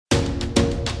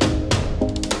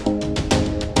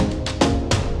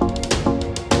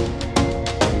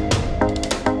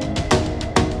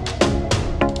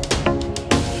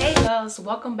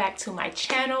welcome back to my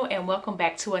channel and welcome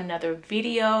back to another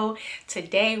video.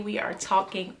 Today we are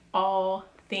talking all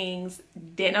things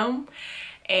denim,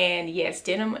 and yes,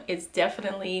 denim is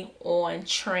definitely on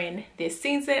trend this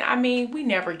season. I mean, we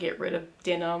never get rid of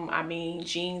denim. I mean,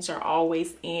 jeans are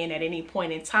always in at any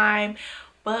point in time,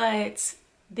 but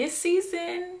this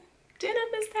season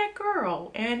denim is that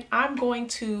girl, and I'm going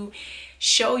to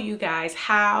show you guys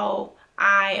how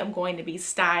I am going to be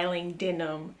styling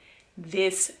denim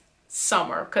this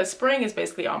summer, because spring is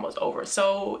basically almost over.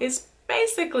 So it's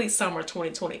basically summer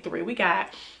 2023. We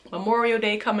got Memorial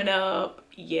Day coming up.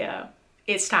 Yeah,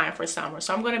 it's time for summer.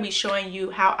 So I'm going to be showing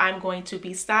you how I'm going to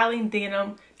be styling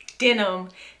denim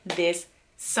this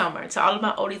summer. To all of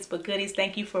my oldies but goodies,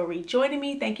 thank you for rejoining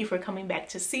me. Thank you for coming back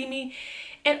to see me.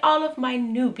 And all of my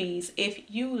newbies, if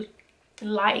you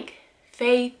like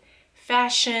faith,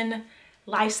 fashion,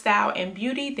 lifestyle, and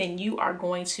beauty, then you are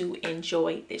going to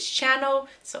enjoy this channel.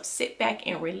 So sit back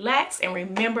and relax, and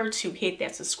remember to hit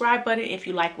that subscribe button if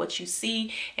you like what you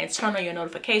see, and turn on your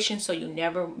notifications so you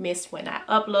never miss when I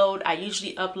upload. I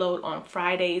usually upload on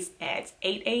Fridays at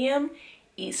 8 a.m.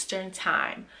 Eastern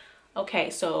time. Okay,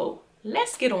 so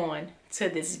let's get on to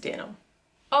this denim.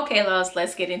 Okay, loves,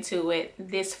 let's get into it.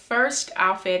 This first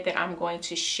outfit that I'm going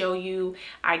to show you,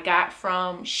 I got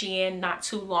from Shein not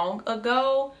too long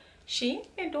ago. Shein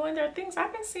been doing their things.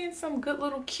 I've been seeing some good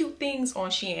little cute things on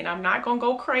Shein. I'm not gonna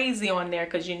go crazy on there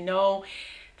because, you know,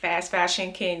 fast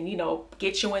fashion can, you know,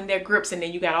 get you in their grips, and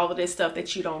then you got all of this stuff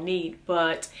that you don't need.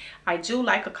 But I do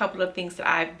like a couple of things that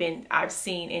I've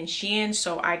seen in Shein.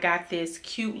 So I got this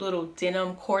cute little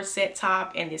denim corset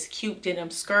top and this cute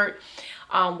denim skirt.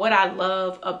 What I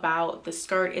love about the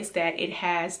skirt is that it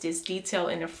has this detail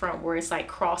in the front where it's like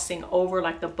crossing over,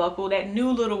 like the buckle, that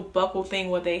new little buckle thing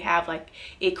where they have like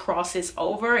it crosses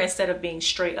over instead of being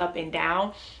straight up and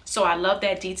down. So I love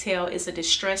that detail. It's a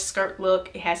distressed skirt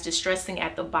look. It has distressing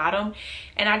at the bottom,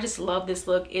 and I just love this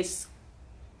look. It's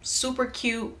super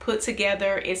cute, put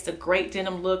together. It's a great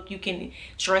denim look. You can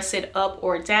dress it up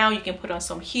or down. You can put on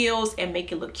some heels and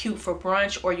make it look cute for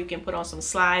brunch, or you can put on some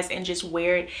slides and just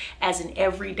wear it as an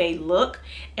everyday look.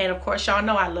 And of course, y'all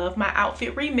know I love my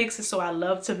outfit remixes, so I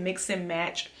love to mix and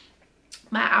match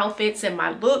my outfits and my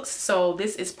looks, so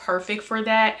this is perfect for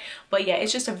that. But yeah,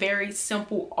 it's just a very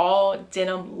simple all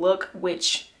denim look,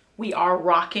 which we are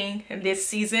rocking this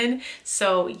season.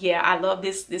 So yeah, I love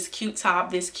this cute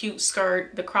top, this cute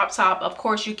skirt, the crop top. Of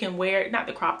course you can wear it, not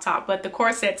the crop top, but the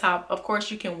corset top. Of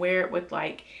course you can wear it with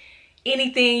like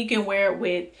anything. You can wear it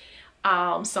with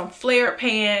some flared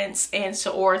pants and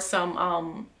or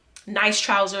some nice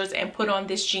trousers, and put on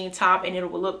this jean top, and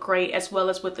it will look great, as well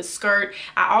as with the skirt.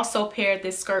 I also paired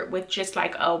this skirt with just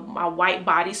like my white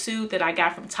bodysuit that I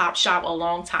got from Topshop a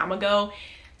long time ago.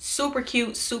 Super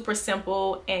cute, super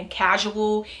simple and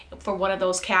casual for one of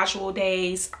those casual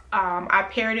days. I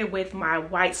paired it with my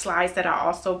white slides that I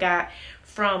also got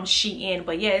from Shein.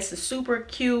 But yeah, it's a super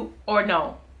cute, or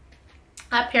no,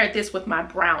 I paired this with my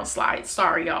brown slides,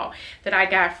 sorry y'all, that I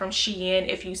got from Shein.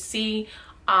 If you see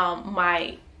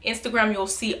my Instagram, you'll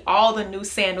see all the new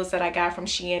sandals that I got from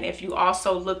Shein. If you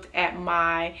also looked at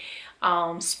my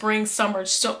spring summer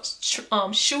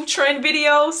shoe trend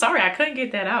video, sorry I couldn't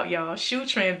get that out, y'all, shoe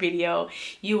trend video,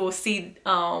 you will see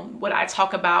what I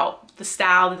talk about, the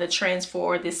style and the trends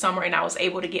for this summer. And I was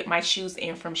able to get my shoes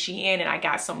in from Shein, and I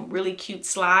got some really cute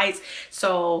slides.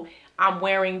 So I'm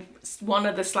wearing one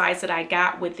of the slides that I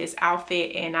got with this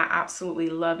outfit, and I absolutely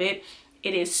love it.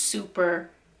 It is super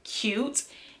cute.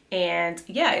 And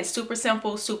yeah, it's super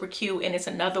simple, super cute, and it's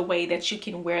another way that you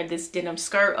can wear this denim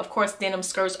skirt. Of course, denim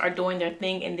skirts are doing their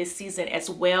thing in this season as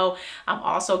well. I'm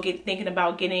also thinking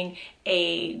about getting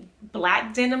a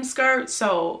black denim skirt.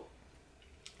 So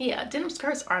yeah, denim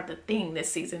skirts are the thing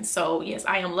this season. So yes,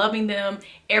 I am loving them.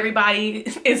 Everybody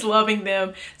is loving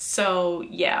them. So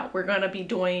yeah, we're gonna be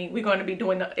doing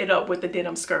it up with the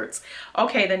denim skirts.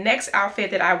 Okay, the next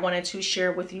outfit that I wanted to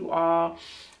share with you all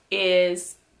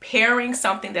is pairing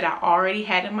something that I already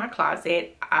had in my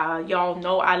closet. Y'all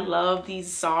know I love these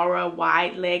Zara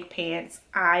wide leg pants.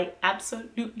 I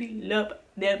absolutely love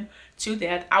them to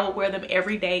death. I would wear them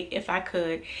every day if I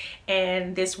could.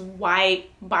 And this white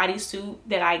bodysuit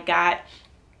that I got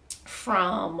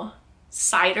from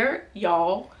Cider,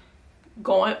 y'all,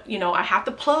 you know, I have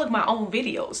to plug my own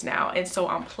videos now, and so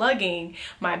I'm plugging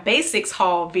my basics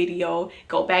haul video.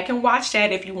 Go back and watch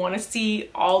that if you want to see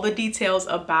all the details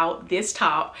about this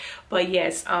top. But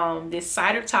yes, this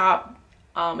Cider top,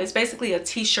 it's basically a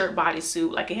t-shirt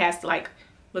bodysuit. Like it has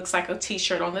looks like a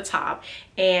t-shirt on the top,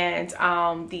 and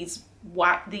these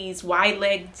wide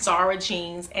leg Zara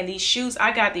jeans, and these shoes.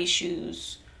 I got these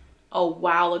shoes a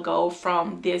while ago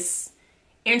from this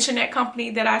internet company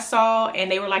that I saw,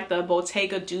 and they were like the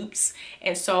Bottega dupes.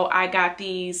 And so I got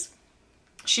these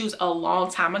shoes a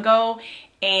long time ago,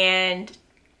 and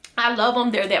I love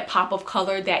them. They're that pop of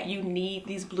color that you need.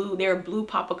 They're blue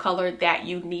pop of color that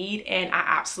you need, and I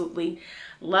absolutely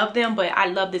love them. But I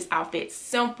love this outfit.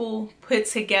 Simple, put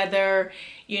together,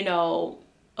 you know.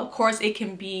 Of course, it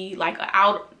can be like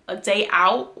a day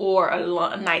out or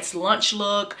a nice lunch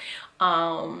look.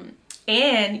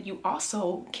 And you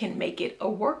also can make it a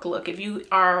work look. If you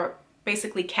are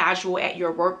basically casual at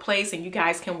your workplace and you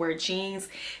guys can wear jeans,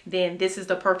 then this is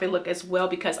the perfect look as well,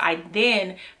 because I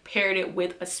then paired it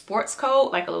with a sports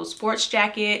coat, like a little sports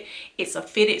jacket. It's a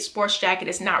fitted sports jacket.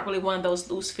 It's not really one of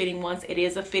those loose fitting ones. It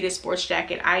is a fitted sports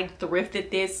jacket. I thrifted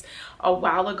this a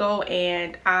while ago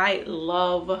and I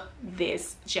love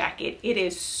this jacket. It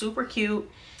is super cute.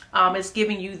 It's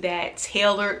giving you that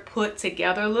tailored, put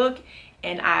together look,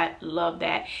 and I love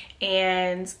that.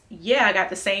 And yeah, I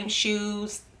got the same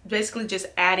shoes. Basically just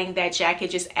adding that jacket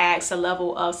just adds a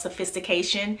level of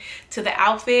sophistication to the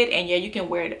outfit. And yeah, you can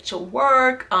wear it to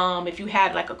work, if you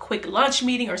had like a quick lunch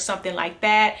meeting or something like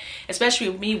that. Especially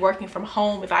with me working from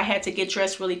home, if I had to get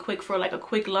dressed really quick for like a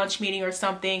quick lunch meeting or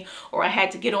something, or I had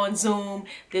to get on Zoom,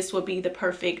 this would be the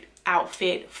perfect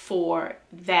outfit for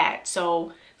that.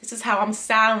 So this is how I'm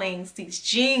styling these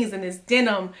jeans and this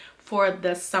denim for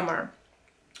the summer.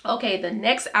 Okay, the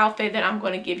next outfit that I'm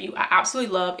going to give you, I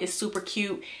absolutely love, is super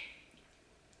cute.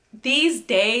 These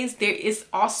days, there is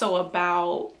also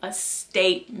about a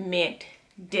statement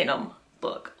denim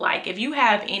look. Like if you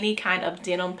have any kind of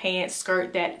denim pants,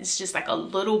 skirt that is just like a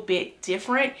little bit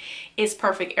different, it's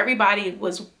perfect. Everybody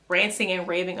was ranting and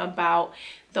raving about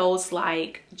those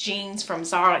like jeans from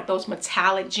Zara, like those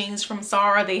metallic jeans from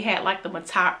Zara. They had like the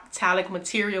metallic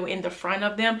material in the front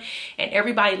of them, and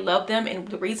everybody loved them. And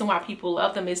the reason why people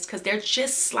love them is because they're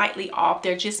just slightly off.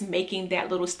 They're just making that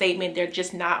little statement. They're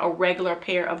just not a regular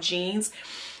pair of jeans.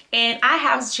 And I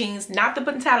have jeans, not the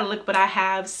metallic look, but I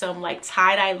have some like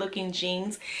tie-dye looking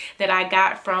jeans that I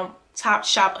got from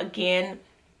Topshop again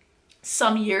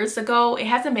some years ago. It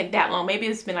hasn't been that long. Maybe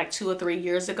it's been like 2 or 3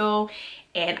 years ago.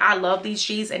 And I love these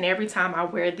jeans, and every time I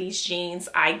wear these jeans,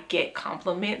 I get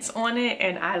compliments on it,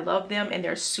 and I love them, and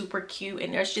they're super cute.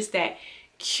 And there's just that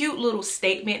cute little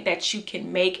statement that you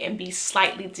can make and be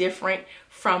slightly different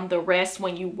from the rest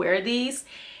when you wear these.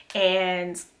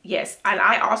 And yes, and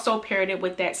I also paired it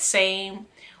with that same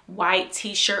white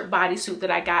t-shirt bodysuit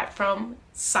that I got from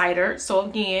Cider. So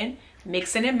again,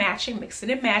 mixing and matching,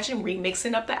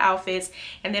 remixing up the outfits.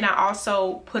 And then I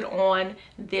also put on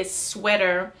this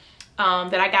sweater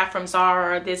that I got from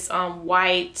Zara, this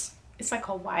white, it's like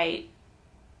a white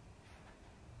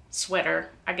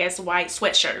sweater, I guess, white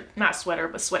sweatshirt, not sweater,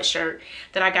 but sweatshirt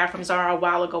that I got from Zara a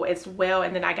while ago as well.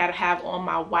 And then I gotta have on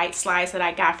my white slides that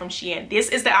I got from Shein. This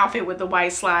is the outfit with the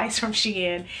white slides from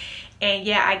Shein. And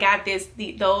yeah, I got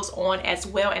those on as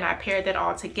well, and I paired that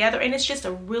all together, and it's just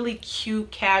a really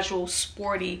cute, casual,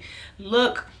 sporty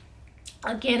look.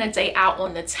 Again, a day out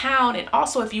on the town. And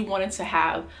also if you wanted to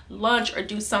have lunch or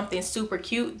do something super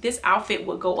cute, this outfit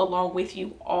would go along with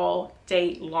you all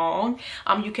day long.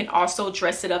 You can also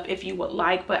dress it up if you would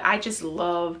like, but I just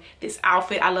love this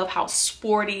outfit. I love how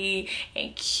sporty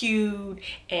and cute,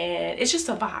 and it's just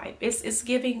a vibe. It's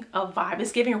giving a vibe.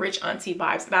 It's giving rich auntie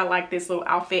vibes, and I like this little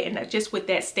outfit. And just with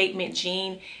that statement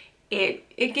jean,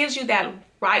 it gives you that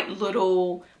right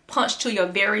little punch to your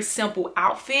very simple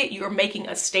outfit. You're making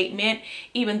a statement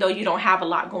even though you don't have a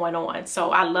lot going on.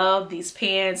 So I love these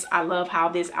pants. I love how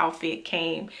this outfit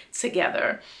came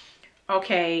together.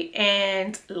 Okay,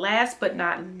 and last but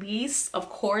not least, of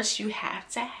course, you have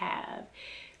to have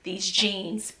these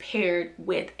jeans paired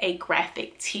with a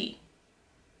graphic tee.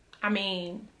 I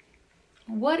mean,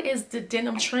 what is the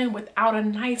denim trend without a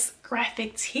nice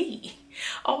graphic tee?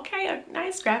 Okay, a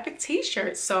nice graphic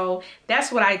t-shirt. So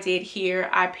that's what I did here.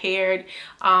 I paired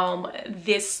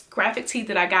this graphic tee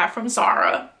that I got from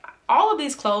Zara. All of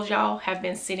these clothes, y'all, have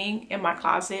been sitting in my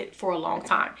closet for a long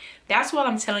time. That's what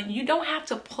I'm telling you. You don't have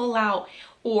to pull out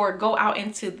or go out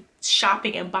into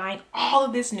shopping and buying all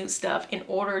of this new stuff in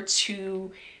order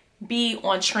to be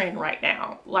on trend right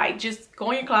now. Like, just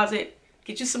go in your closet,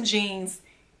 get you some jeans,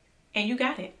 and you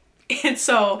got it. And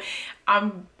so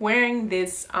I'm wearing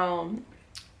this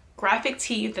graphic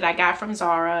tee that I got from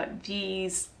Zara,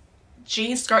 these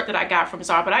jean skirt that I got from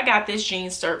Zara, but I got this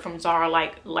jean skirt from Zara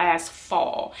like last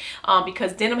fall,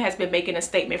 because denim has been making a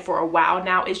statement for a while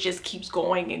now. It just keeps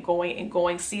going and going and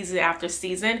going season after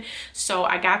season. So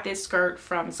I got this skirt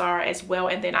from Zara as well,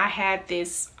 and then I had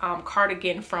this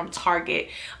cardigan from Target.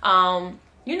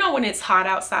 you know, when it's hot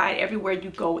outside, everywhere you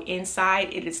go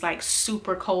inside, it is like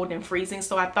super cold and freezing.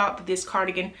 So I thought that this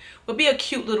cardigan would be a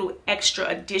cute little extra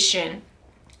addition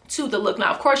to the look.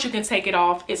 Now, of course, you can take it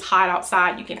off. It's hot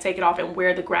outside. You can take it off and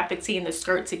wear the graphic tee and the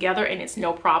skirt together, and it's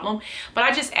no problem. But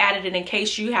I just added it in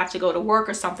case you have to go to work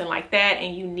or something like that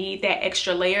and you need that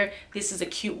extra layer. This is a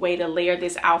cute way to layer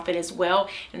this outfit as well.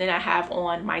 And then I have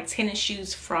on my tennis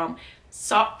shoes from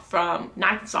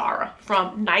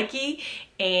Nike,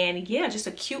 and yeah, just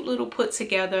a cute little put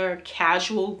together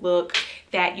casual look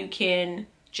that you can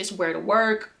just wear to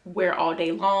work, wear all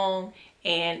day long,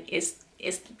 and it's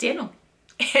denim.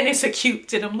 And it's a cute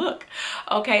denim look.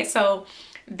 Okay, so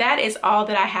that is all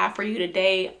that I have for you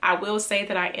today. I will say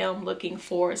that I am looking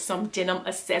for some denim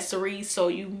accessories, so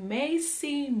you may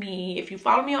see me, if you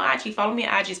follow me on IG, follow me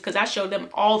on IG, because I show them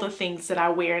all the things that I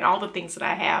wear and all the things that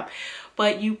I have.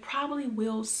 But you probably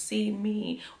will see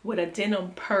me with a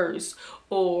denim purse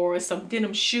or some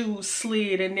denim shoes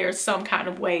slid in there some kind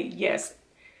of way. Yes,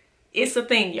 it's a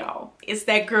thing, y'all. It's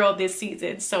that girl this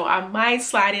season. So I might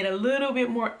slide in a little bit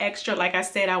more extra. Like I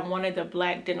said, I wanted the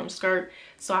black denim skirt,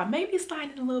 so I may be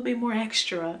sliding a little bit more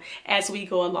extra as we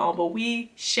go along, but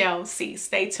we shall see.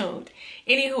 Stay tuned.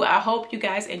 Anywho, I hope you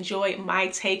guys enjoyed my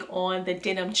take on the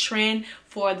denim trend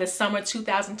for the summer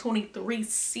 2023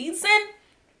 season.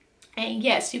 And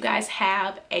yes, you guys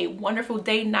have a wonderful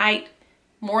day, night,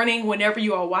 morning, whenever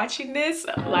you are watching this.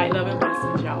 Light, love, and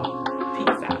blessings, y'all.